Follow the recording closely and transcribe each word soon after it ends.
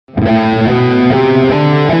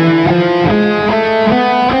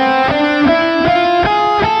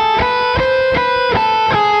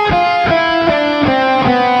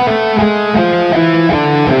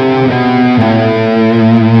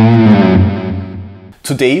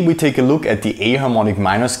Today we take a look at the A harmonic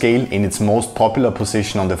minor scale in its most popular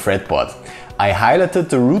position on the fretboard. I highlighted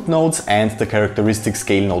the root notes and the characteristic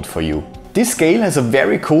scale note for you. This scale has a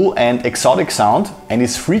very cool and exotic sound and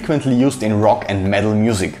is frequently used in rock and metal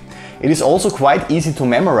music. It is also quite easy to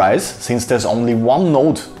memorize, since there's only one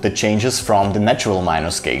note that changes from the natural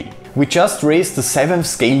minor scale. We just raised the 7th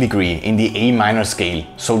scale degree in the A minor scale,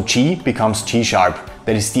 so G becomes G sharp.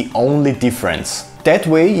 That is the only difference. That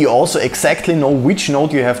way you also exactly know which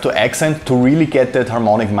note you have to accent to really get that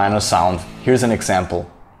harmonic minor sound. Here's an example.